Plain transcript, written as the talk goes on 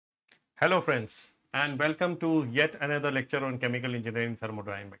Hello friends, and welcome to yet another lecture on chemical engineering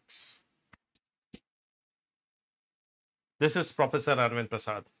thermodynamics. This is Professor Arvind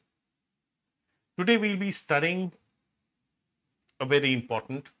Prasad. Today we'll be studying a very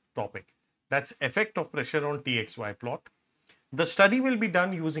important topic, that's effect of pressure on TXY plot. The study will be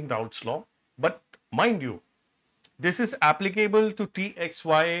done using Raoult's law, but mind you, this is applicable to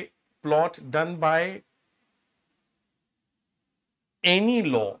TXY plot done by any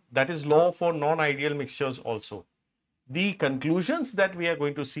law, that is law for non-ideal mixtures also. The conclusions that we are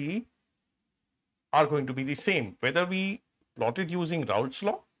going to see are going to be the same, whether we plot it using Raoult's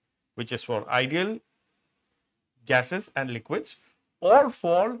law, which is for ideal gases and liquids, or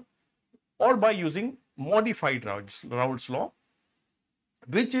by using modified Raoult's law,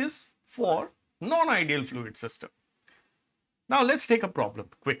 which is for non-ideal fluid system. Now let's take a problem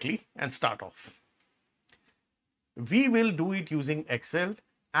quickly and start off. We will do it using Excel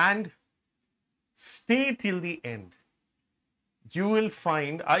and stay till the end. You will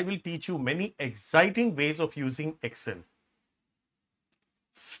find I will teach you many exciting ways of using Excel.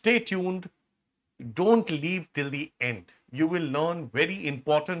 Stay tuned. Don't leave till the end. You will learn very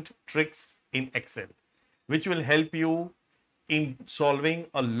important tricks in Excel, which will help you in solving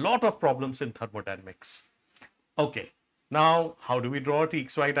a lot of problems in thermodynamics. Okay, now how do we draw a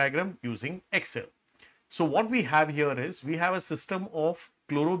TXY diagram? Using Excel. So what we have here is we have a system of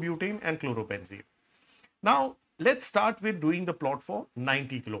chlorobutane and chlorobenzene. Now let's start with doing the plot for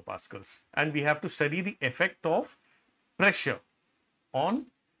 90 kilopascals, and we have to study the effect of pressure on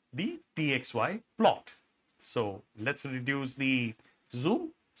the TXY plot. So let's reduce the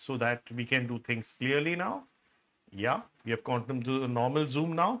zoom so that we can do things clearly now. Yeah, we have gone to the normal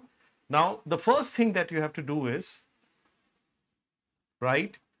zoom now. Now the first thing that you have to do is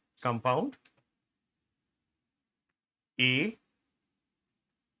write compound A,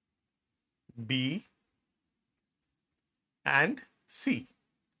 B and C.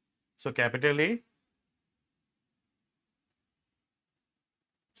 So capital A,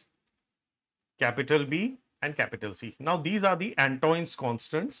 capital B and capital C. Now these are the Antoine's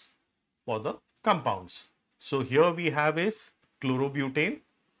constants for the compounds. So here we have is chlorobutane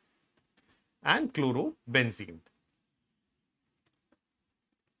and chlorobenzene.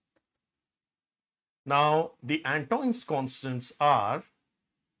 Now the Antoine's constants are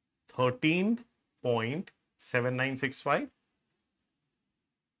 13.7965.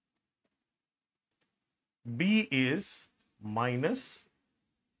 B is minus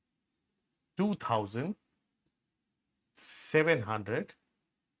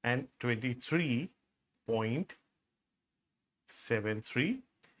 2723.73.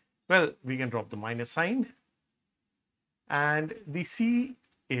 Well, we can drop the minus sign. And the C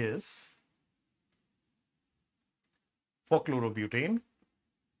is for chlorobutane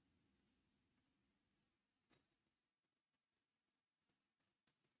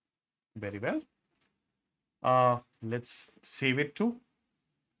very well. Let's save it to.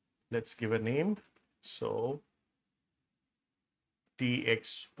 Let's give a name. So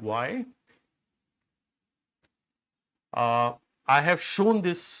TXY. I have shown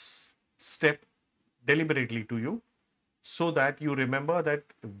this step deliberately to you so that you remember that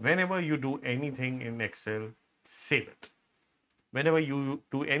whenever you do anything in Excel, save it. Whenever you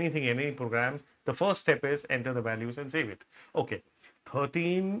do anything in any program, the first step is enter the values and save it. Okay,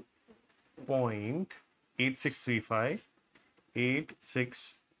 13.8635,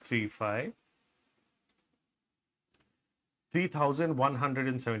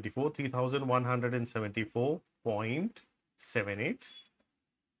 3174, 3174.78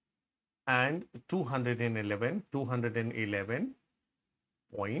 and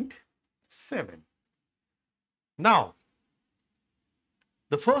 211.7. Now,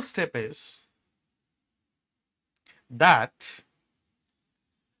 the first step is that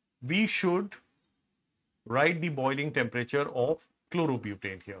we should write the boiling temperature of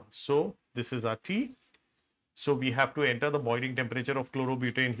chlorobutane here. So this is our T. So we have to enter the boiling temperature of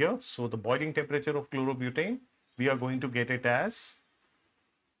chlorobutane here. So the boiling temperature of chlorobutane, we are going to get it as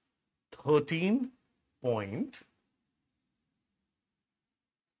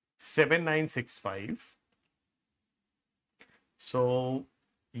 13.7965. So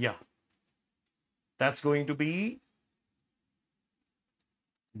yeah, that's going to be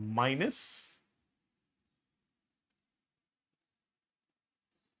minus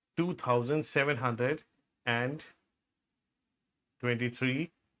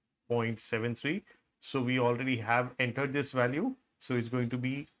 2723.73. So we already have entered this value. So it's going to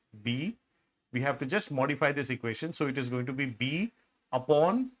be B. We have to just modify this equation. So it is going to be B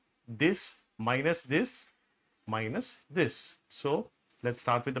upon this minus this minus this. So let's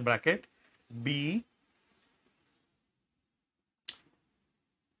start with the bracket. B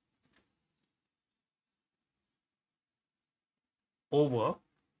over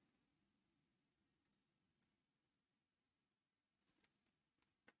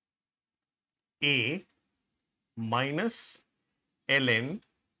A minus ln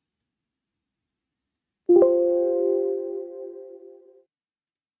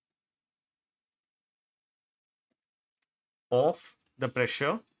of the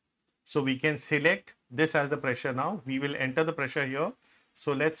pressure. So we can select this as the pressure now. We will enter the pressure here.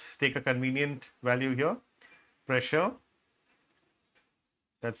 So let's take a convenient value here. Pressure.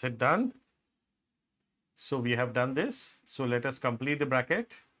 That's it, done. So we have done this. So let us complete the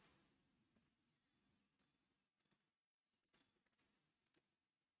bracket.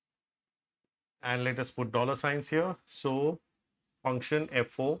 And let us put dollar signs here. So function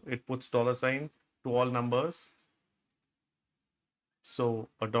F4, it puts dollar sign to all numbers. So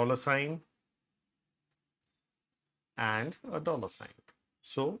a dollar sign and a dollar sign.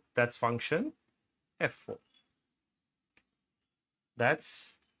 So that's function F4.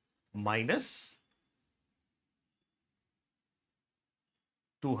 That's minus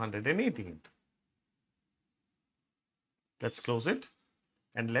 218. Let's close it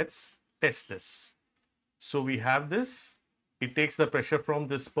and let's test this. So we have this. It takes the pressure from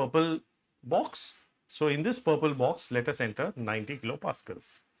this purple box. So in this purple box, let us enter 90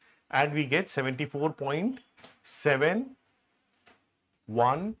 kilopascals. And we get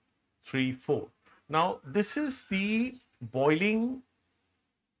 74.7134. Now, this is the boiling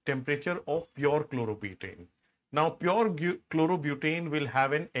temperature of pure chlorobutane. Now, pure chlorobutane will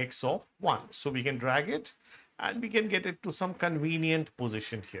have an X of 1. So we can drag it and we can get it to some convenient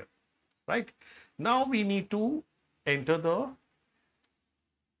position here, right? Now we need to enter the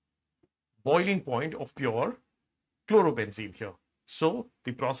boiling point of pure chlorobenzene here. So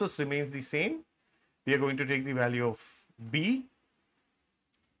the process remains the same. We are going to take the value of B,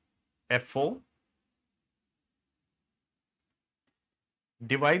 F4,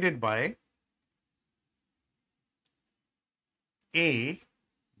 divided by A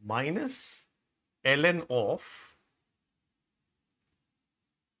minus ln of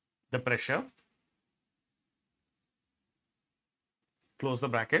the pressure, close the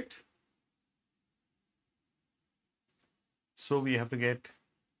bracket. So we have to get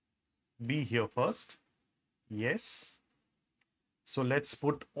B here first. Yes. So let's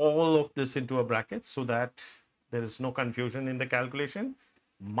put all of this into a bracket so that there is no confusion in the calculation,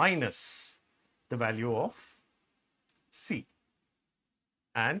 minus the value of C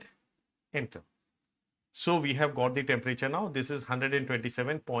and enter. So we have got the temperature now. This is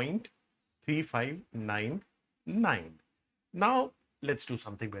 127.3599. Now let's do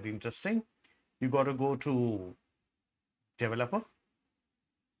something very interesting. You got to go to developer.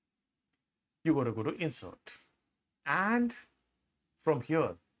 You got to go to insert. And from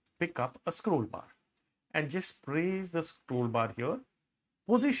here, pick up a scroll bar. And just press the scroll bar here.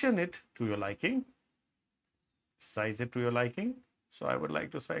 Position it to your liking. Size it to your liking. So I would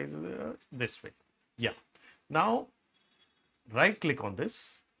like to size it this way. Yeah. Now, right click on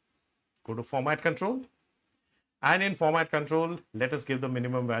this. Go to format control. And in format control, let us give the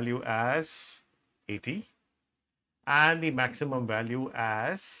minimum value as 80. And the maximum value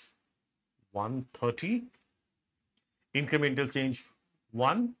as 130. Incremental change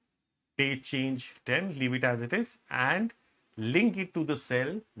 1. Page change 10. Leave it as it is. And link it to the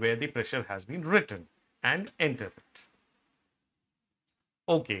cell where the pressure has been written. And enter it.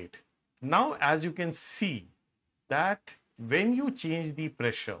 Okay. Now, as you can see that when you change the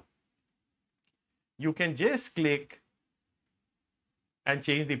pressure, you can just click and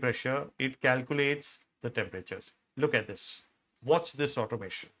change the pressure. It calculates the temperatures. Look at this. Watch this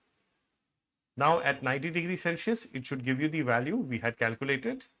automation. Now at 90 degrees Celsius, it should give you the value we had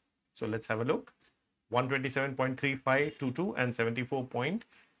calculated. So let's have a look. 127.3522 and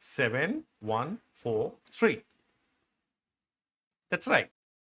 74.7143. That's right.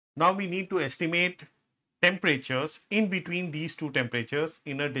 Now we need to estimate temperatures in between these two temperatures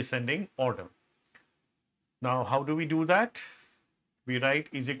in a descending order. Now, how do we do that? We write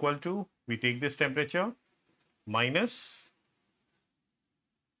is equal to, we take this temperature minus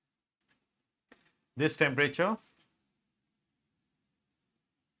this temperature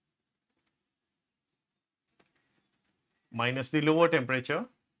minus the lower temperature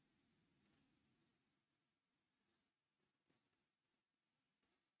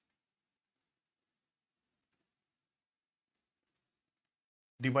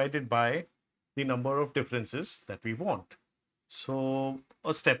divided by the number of differences that we want. So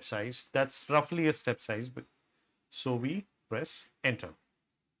a step size, that's roughly a step size. So we press enter.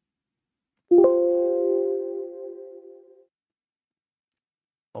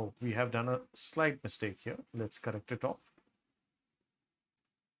 Oh, we have done a slight mistake here. Let's correct it off.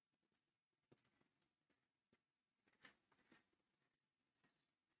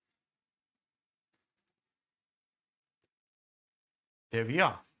 There we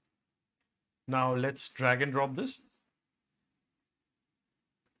are. Now let's drag and drop this.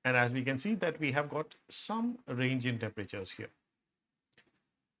 And as we can see that we have got some range in temperatures here.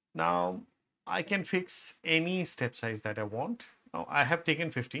 Now I can fix any step size that I want. Now I have taken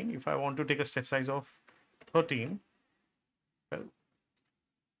 15. If I want to take a step size of 13, well,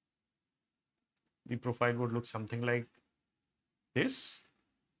 the profile would look something like this.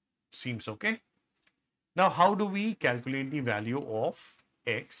 Seems okay. Now how do we calculate the value of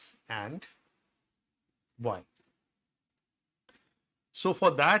X and Y? So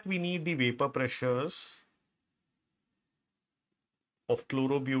for that we need the vapor pressures of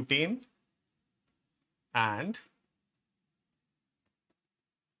chlorobutane and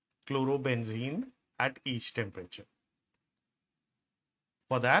chlorobenzene at each temperature.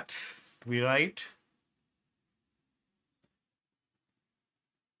 For that, we write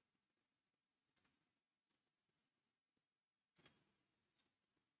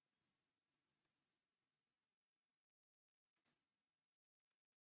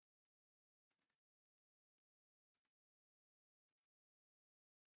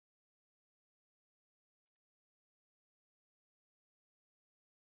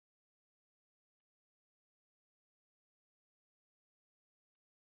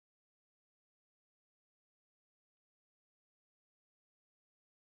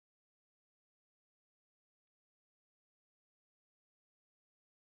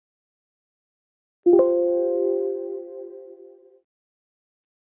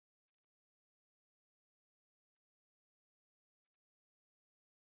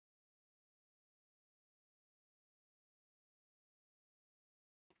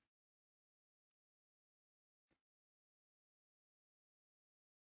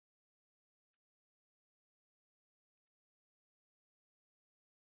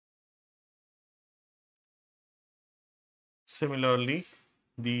similarly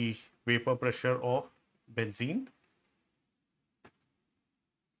the vapor pressure of benzene.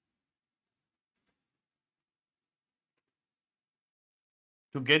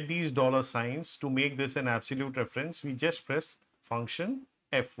 To get these dollar signs, to make this an absolute reference, we just press function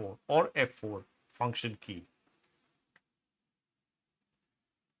F4 or F4 function key.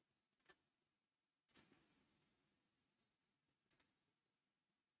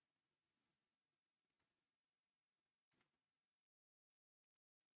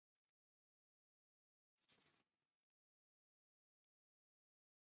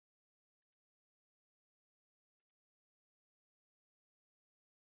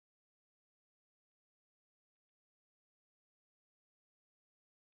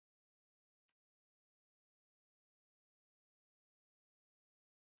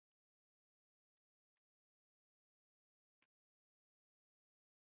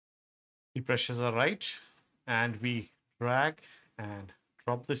 The pressures are right, and we drag and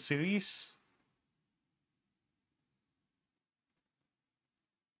drop the series,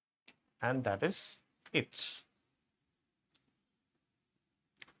 and that is it.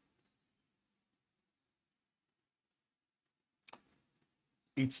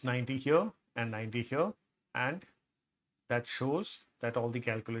 It's 90 here and 90 here, and that shows that all the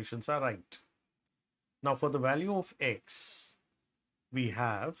calculations are right. Now for the value of X, we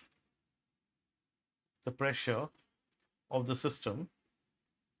have the pressure of the system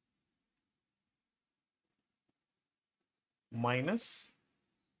minus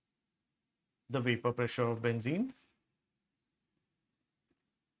the vapor pressure of benzene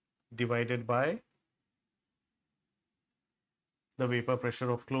divided by the vapor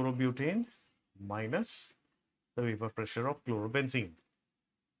pressure of chlorobutane minus the vapor pressure of chlorobenzene.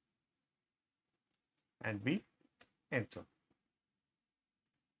 And we enter.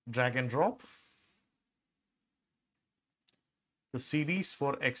 Drag and drop. The series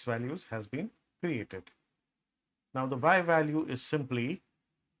for X values has been created. Now the Y value is simply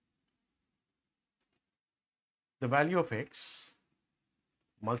the value of X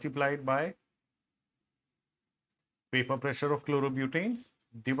multiplied by vapor pressure of chlorobutane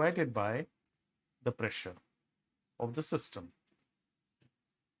divided by the pressure of the system.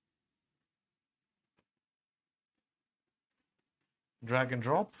 Drag and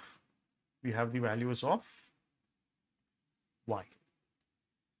drop. We have the values of Y.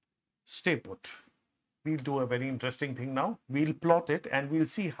 Stay put. We'll do a very interesting thing now. We'll plot it and we'll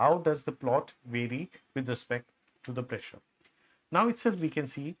see how does the plot vary with respect to the pressure. Now itself we can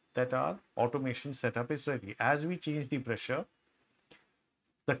see that our automation setup is ready. As we change the pressure,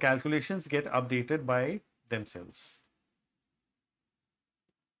 the calculations get updated by themselves.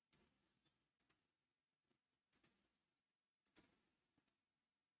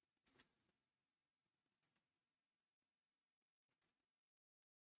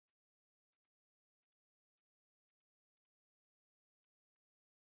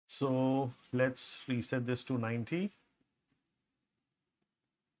 So let's reset this to 90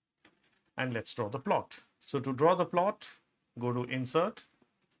 and let's draw the plot. So to draw the plot, go to Insert,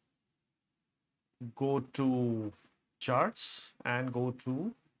 go to Charts and go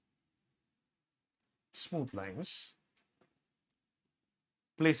to Smooth Lines.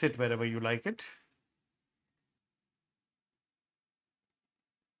 Place it wherever you like it.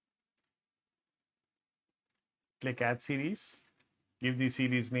 Click Add Series. Give the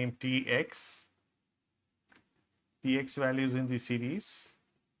series name TX. The X values in the series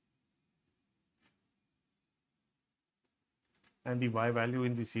and the Y value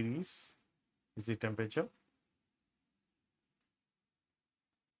in the series is the temperature.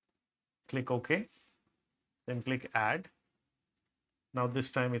 Click OK. Then click Add. Now this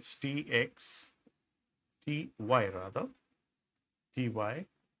time it's TX, TY rather, TY.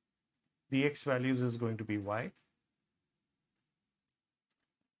 The X values is going to be Y.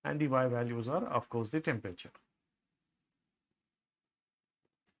 And the Y values are, of course, the temperature.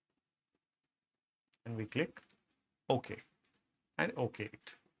 And we click OK and OK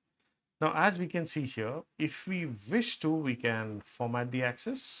it. Now, as we can see here, if we wish to, we can format the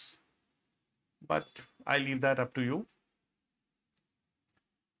axis, but I leave that up to you.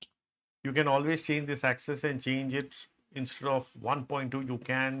 You can always change this axis and change it instead of 1.2. You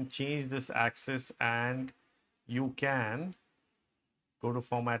can change this axis and you can go to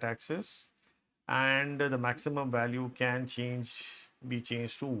Format Axis, and the maximum value can be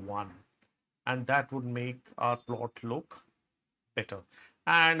changed to 1, and that would make our plot look better.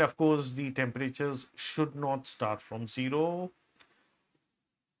 And of course, the temperatures should not start from 0.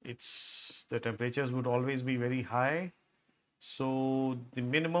 The temperatures would always be very high. So the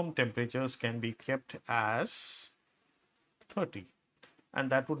minimum temperatures can be kept as 30, and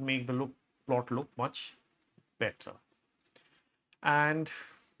that would make the plot look much better. And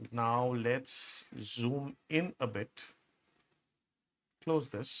now let's zoom in a bit. Close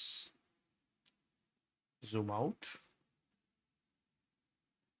this. Zoom out.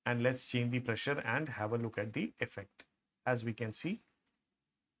 And let's change the pressure and have a look at the effect. As we can see,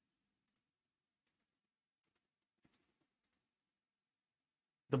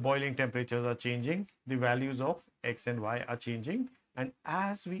 the boiling temperatures are changing. The values of X and Y are changing. And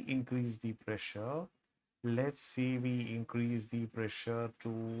as we increase the pressure, let's say we increase the pressure to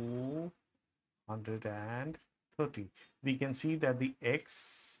 130. We can see that the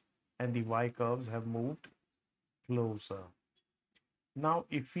X and the Y curves have moved closer. Now,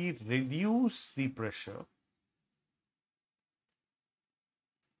 if we reduce the pressure,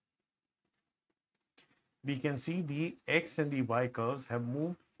 we can see the X and the Y curves have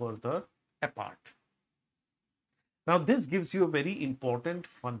moved further apart. Now, this gives you a very important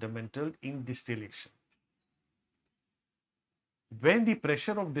fundamental in distillation. When the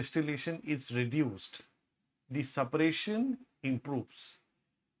pressure of distillation is reduced, the separation improves.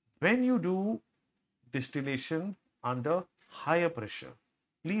 When you do distillation under higher pressure,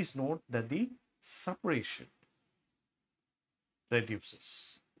 please note that the separation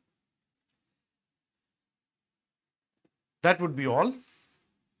reduces. That would be all.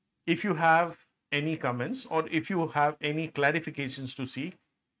 If you have any comments or if you have any clarifications to see,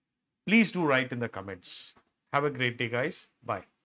 please do write in the comments. Have a great day, guys. Bye.